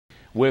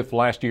With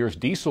last year's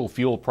diesel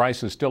fuel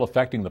prices still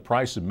affecting the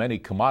price of many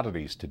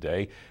commodities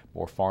today,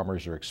 more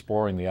farmers are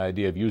exploring the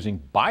idea of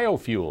using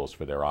biofuels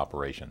for their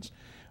operations.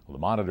 Well,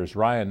 the Monitor's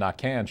Ryan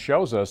Nakan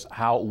shows us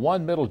how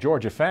one Middle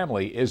Georgia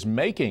family is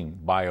making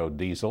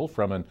biodiesel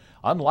from an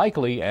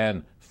unlikely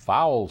and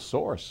foul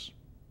source.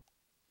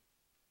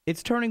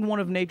 It's turning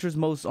one of nature's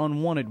most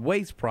unwanted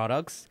waste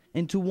products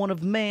into one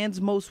of man's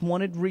most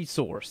wanted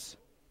resource.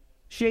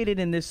 Shaded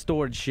in this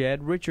storage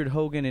shed, Richard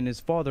Hogan and his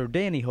father,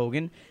 Danny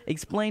Hogan,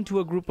 explained to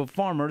a group of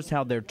farmers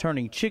how they're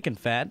turning chicken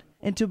fat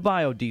into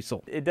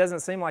biodiesel. It doesn't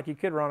seem like you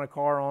could run a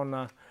car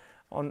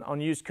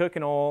on used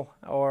cooking oil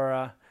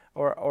or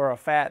a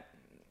fat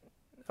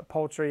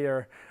poultry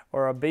or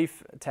a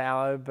beef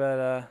tallow,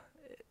 but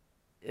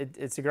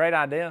it's a great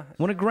idea.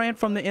 When a grant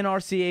from the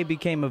NRCA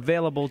became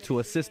available to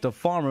assist a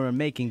farmer in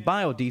making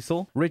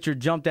biodiesel, Richard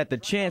jumped at the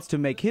chance to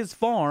make his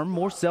farm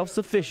more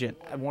self-sufficient.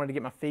 I wanted to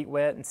get my feet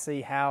wet and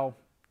see how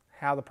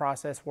the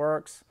process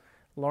works,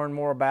 learn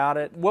more about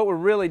it. What we're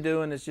really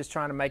doing is just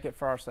trying to make it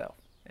for ourselves.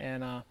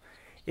 And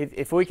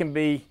if we can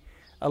be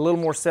a little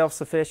more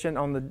self-sufficient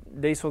on the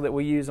diesel that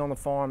we use on the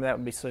farm, that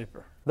would be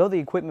super. Though the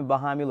equipment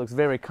behind me looks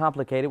very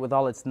complicated with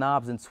all its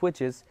knobs and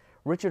switches,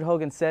 Richard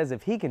Hogan says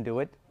if he can do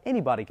it,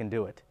 anybody can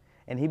do it.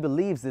 And he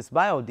believes this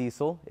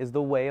biodiesel is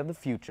the way of the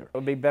future. It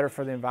would be better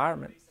for the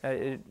environment.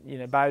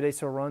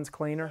 Biodiesel runs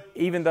cleaner.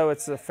 Even though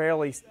it's a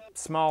fairly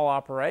small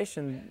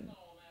operation,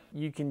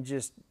 you can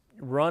just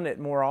run it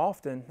more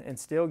often and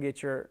still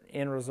get your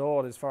end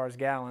result as far as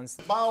gallons.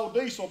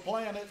 Biodiesel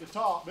plant at the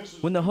top.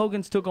 When the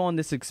Hogans took on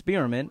this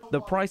experiment,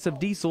 the price of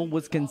diesel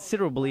was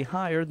considerably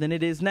higher than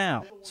it is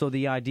now. So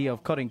the idea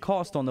of cutting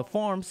costs on the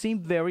farm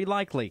seemed very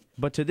likely.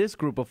 But to this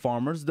group of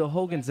farmers, the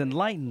Hogans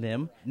enlightened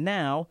them.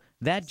 Now,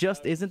 that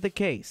just isn't the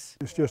case.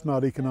 It's just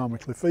not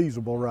economically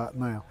feasible right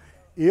now.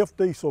 If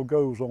diesel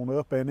goes on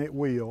up, and it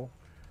will,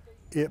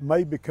 it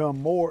may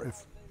become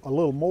a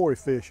little more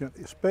efficient,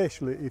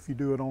 especially if you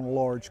do it on a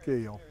large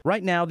scale.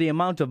 Right now, the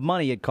amount of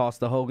money it costs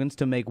the Hogans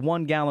to make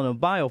 1 gallon of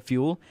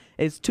biofuel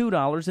is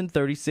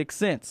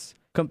 $2.36.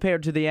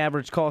 Compared to the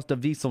average cost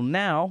of diesel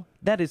now,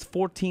 that is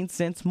 14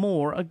 cents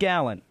more a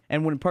gallon.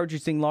 And when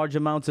purchasing large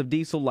amounts of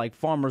diesel like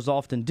farmers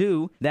often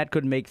do, that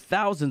could make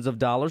thousands of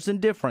dollars in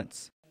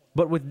difference.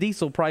 But with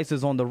diesel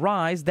prices on the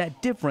rise,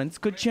 that difference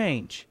could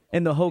change.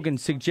 And the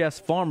Hogans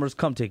suggest farmers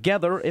come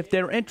together if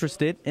they're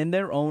interested in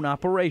their own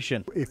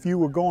operation. If you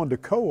were going to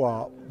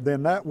co-op,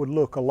 then that would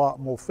look a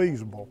lot more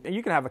feasible.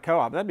 You can have a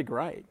co-op, that'd be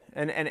great.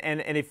 And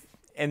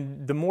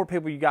the more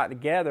people you got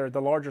together,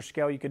 the larger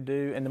scale you could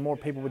do, and the more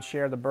people would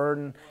share the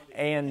burden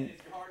and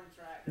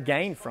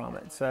gain from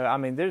it. So I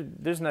mean,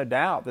 there's no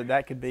doubt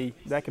that could be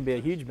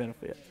a huge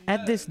benefit.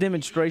 At this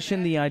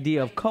demonstration, the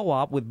idea of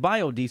co-op with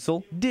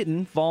biodiesel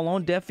didn't fall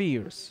on deaf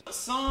ears.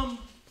 Some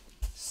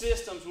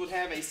systems would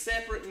have a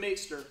separate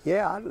mixture.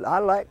 Yeah, I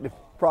like the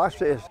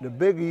process. The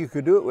bigger you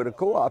could do it with a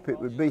co-op, it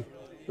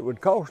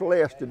would cost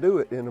less to do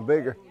it in a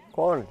bigger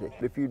quantity.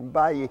 If you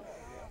buy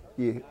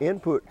your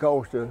input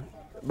cost to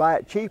buy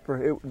it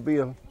cheaper, it would be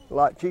a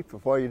lot cheaper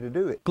for you to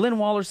do it. Glenn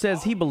Waller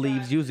says he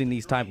believes using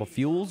these type of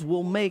fuels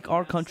will make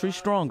our country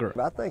stronger.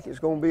 I think it's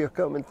going to be a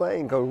coming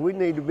thing because we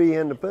need to be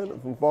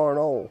independent from foreign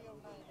oil.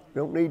 We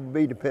don't need to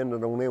be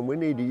dependent on them. We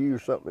need to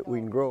use something that we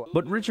can grow.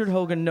 But Richard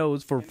Hogan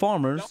knows for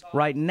farmers,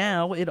 right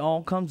now it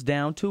all comes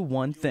down to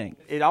one thing.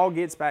 It all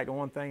gets back to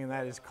one thing, and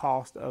that is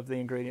cost of the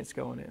ingredients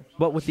going in.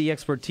 But with the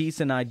expertise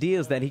and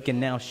ideas that he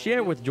can now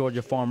share with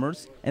Georgia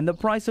farmers, and the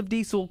price of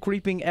diesel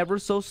creeping ever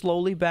so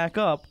slowly back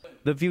up,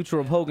 the future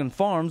of Hogan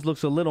Farms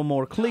looks a little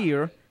more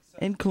clear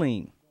and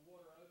clean.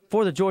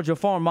 For the Georgia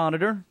Farm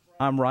Monitor,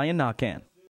 I'm Ryan Nakan.